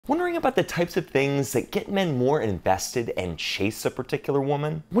Wondering about the types of things that get men more invested and chase a particular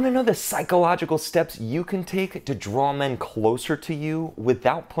woman? Want to know the psychological steps you can take to draw men closer to you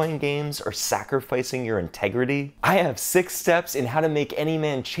without playing games or sacrificing your integrity? I have 6 steps in how to make any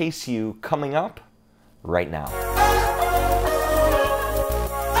man chase you coming up right now.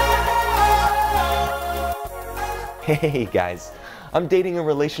 Hey guys, I'm dating a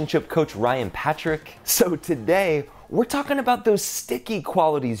relationship coach, Ryan Patrick. So today, we're talking about those sticky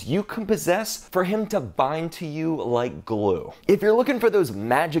qualities you can possess for him to bind to you like glue. If you're looking for those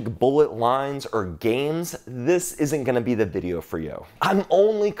magic bullet lines or games, this isn't gonna be the video for you. I'm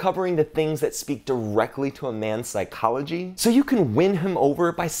only covering the things that speak directly to a man's psychology, so you can win him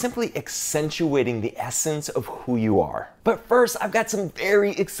over by simply accentuating the essence of who you are. But first, I've got some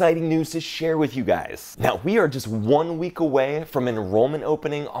very exciting news to share with you guys. Now, we are just 1 week away from enrollment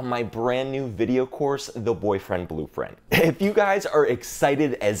opening on my brand new video course, The Boyfriend Blueprint. If you guys are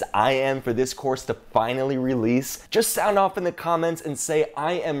excited as I am for this course to finally release, just sound off in the comments and say,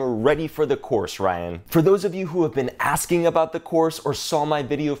 I am ready for the course, Ryan. For those of you who have been asking about the course or saw my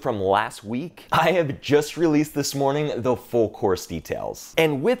video from last week, I have just released this morning the full course details.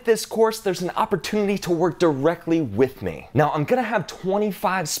 And with this course, there's an opportunity to work directly with me. Now, I'm gonna have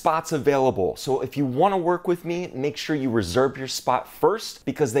 25 spots available, so if you wanna work with me, make sure you reserve your spot first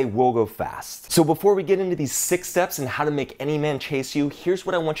because they will go fast. So before we get into these 6 steps and how to make any man chase you, here's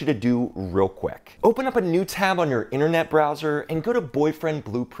what I want you to do real quick. Open up a new tab on your internet browser and go to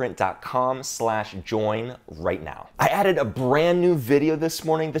boyfriendblueprint.com/join right now. I added a brand new video this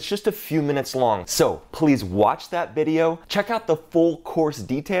morning that's just a few minutes long, so please watch that video, check out the full course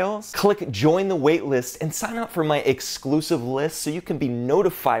details, click join the waitlist, and sign up for my exclusive list so you can be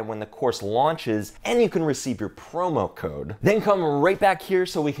notified when the course launches and you can receive your promo code. Then come right back here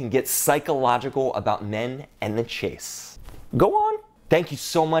so we can get psychological about men and the chase. Go on. Thank you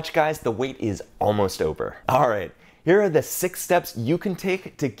so much, guys. The wait is almost over. All right. Here are the 6 steps you can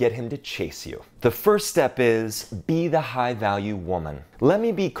take to get him to chase you. The first step is be the high value woman. Let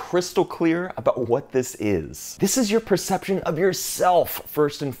me be crystal clear about what this is. This is your perception of yourself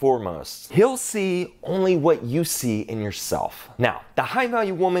first and foremost. He'll see only what you see in yourself. Now, the high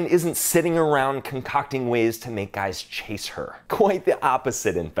value woman isn't sitting around concocting ways to make guys chase her. Quite the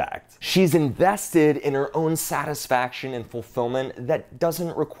opposite, in fact. She's invested in her own satisfaction and fulfillment that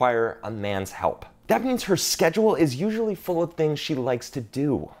doesn't require a man's help. That means her schedule is usually full of things she likes to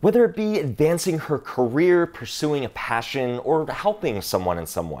do, whether it be advancing her career, pursuing a passion, or helping someone in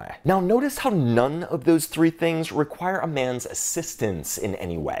some way. Now notice how none of those 3 things require a man's assistance in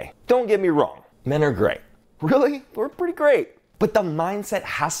any way. Don't get me wrong, men are great. Really? We're pretty great. But the mindset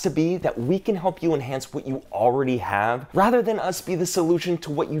has to be that we can help you enhance what you already have rather than us be the solution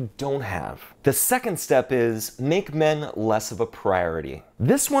to what you don't have. The second step is make men less of a priority.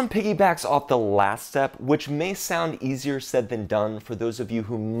 This one piggybacks off the last step, which may sound easier said than done for those of you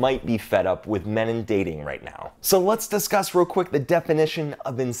who might be fed up with men in dating right now. So let's discuss real quick the definition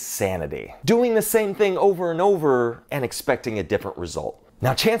of insanity. Doing the same thing over and over and expecting a different result.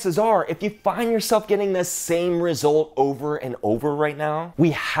 Now, chances are, if you find yourself getting the same result over and over right now,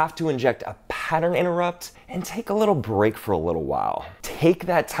 we have to inject a pattern interrupt and take a little break for a little while. Take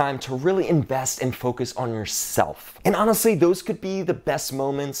that time to really invest and focus on yourself. And honestly, those could be the best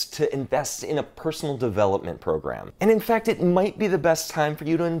moments to invest in a personal development program. And in fact, it might be the best time for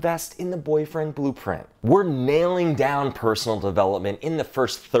you to invest in the Boyfriend Blueprint. We're nailing down personal development in the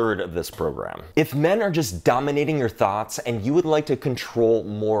first third of this program. If men are just dominating your thoughts and you would like to control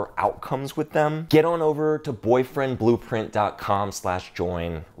more outcomes with them, get on over to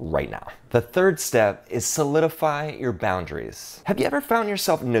boyfriendblueprint.com/join right now. The third step is solidify your boundaries. Have you ever found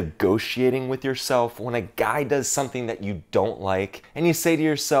yourself negotiating with yourself when a guy does something that you don't like and you say to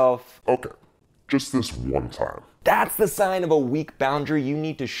yourself, okay, just this one time? That's the sign of a weak boundary you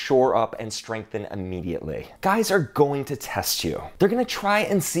need to shore up and strengthen immediately. Guys are going to test you. They're gonna try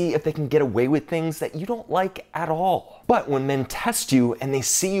and see if they can get away with things that you don't like at all. But when men test you and they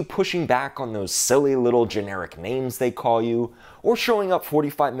see you pushing back on those silly little generic names they call you, or showing up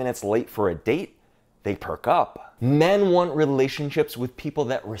 45 minutes late for a date, they perk up. Men want relationships with people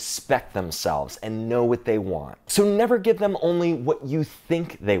that respect themselves and know what they want. So never give them only what you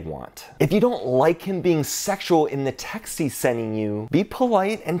think they want. If you don't like him being sexual in the text he's sending you, be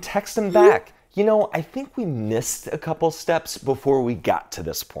polite and text him back. You know, I think we missed a couple steps before we got to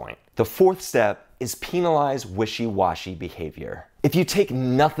this point. The fourth step is penalize wishy-washy behavior. If you take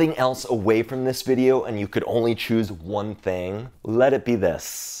nothing else away from this video and you could only choose one thing, let it be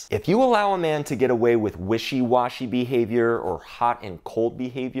this. If you allow a man to get away with wishy-washy behavior or hot and cold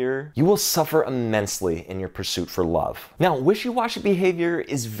behavior, you will suffer immensely in your pursuit for love. Now, wishy-washy behavior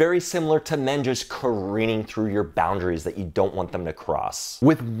is very similar to men just careening through your boundaries that you don't want them to cross,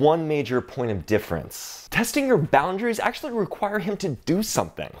 with one major point of difference. Testing your boundaries actually require him to do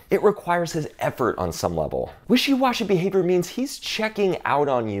something. It requires his effort on some level. Wishy-washy behavior means he's checking out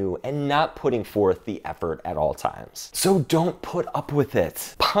on you and not putting forth the effort at all times. So don't put up with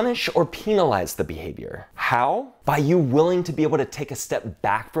it. Punish or penalize the behavior. How? By you willing to be able to take a step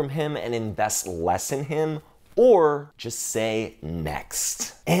back from him and invest less in him, or just say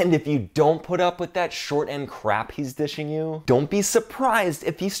next. And if you don't put up with that short end crap he's dishing you, don't be surprised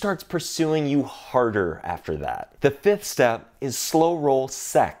if he starts pursuing you harder after that. The fifth step is slow roll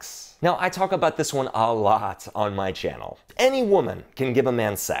sex. Now, I talk about this one a lot on my channel. Any woman can give a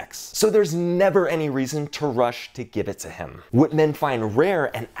man sex, so there's never any reason to rush to give it to him. What men find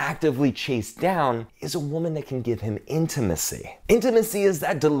rare and actively chase down is a woman that can give him intimacy. Intimacy is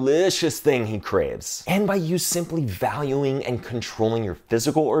that delicious thing he craves. And by you simply valuing and controlling your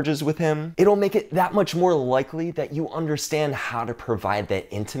physical urges with him, it'll make it that much more likely that you understand how to provide that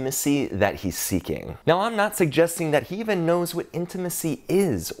intimacy that he's seeking. Now, I'm not suggesting that he even knows what intimacy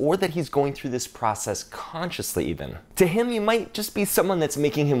is or that he's going through this process consciously even. To him, you might just be someone that's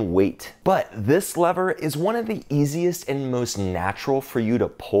making him wait. But this lever is one of the easiest and most natural for you to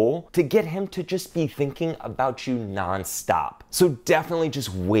pull to get him to just be thinking about you non-stop. So definitely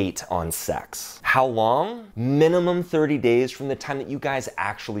just wait on sex. How long? Minimum 30 days from the time that you guys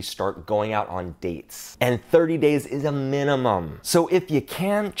actually start going out on dates. And 30 days is a minimum. So if you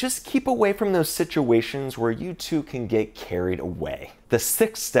can, just keep away from those situations where you two can get carried away. The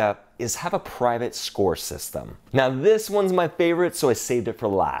sixth step is have a private score system. Now this one's my favorite, so I saved it for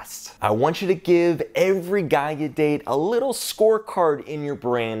last. I want you to give every guy you date a little scorecard in your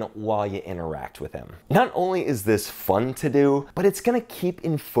brain while you interact with him. Not only is this fun to do, but it's gonna keep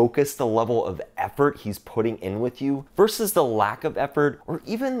in focus the level of effort he's putting in with you versus the lack of effort or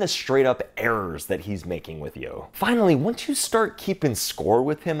even the straight up errors that he's making with you. Finally, once you start keeping score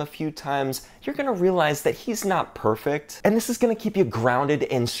with him a few times, you're gonna realize that he's not perfect, and this is gonna keep you grounded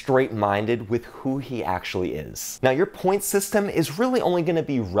and straight-minded with who he actually is. Now, your point system is really only gonna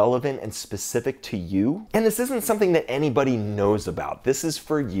be relevant and specific to you, and this isn't something that anybody knows about. This is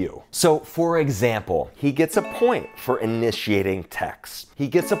for you. So, for example, he gets a point for initiating text. He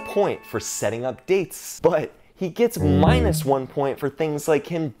gets a point for setting up dates, but he gets -1 point for things like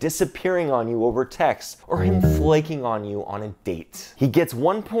him disappearing on you over text or him flaking on you on a date. He gets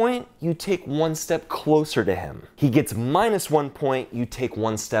 1 point, you take one step closer to him. He gets -1 point, you take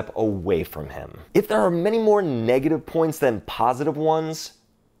one step away from him. If there are many more negative points than positive ones,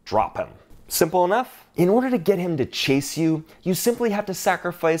 drop him. Simple enough? In order to get him to chase you, you simply have to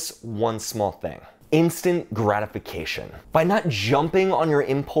sacrifice one small thing. Instant gratification. By not jumping on your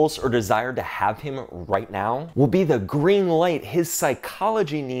impulse or desire to have him right now will be the green light his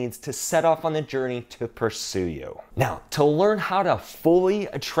psychology needs to set off on the journey to pursue you. Now, to learn how to fully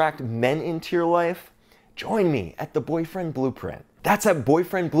attract men into your life, join me at the Boyfriend Blueprint. That's at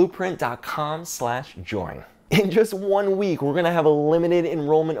boyfriendblueprint.com/join. In just 1 week, we're gonna have a limited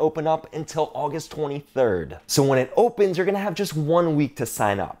enrollment open up until August 23rd. So when it opens, you're gonna have just 1 week to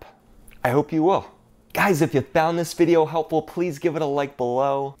sign up. I hope you will. Guys, if you found this video helpful, please give it a like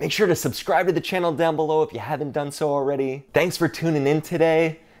below. Make sure to subscribe to the channel down below if you haven't done so already. Thanks for tuning in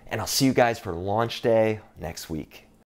today, and I'll see you guys for launch day next week.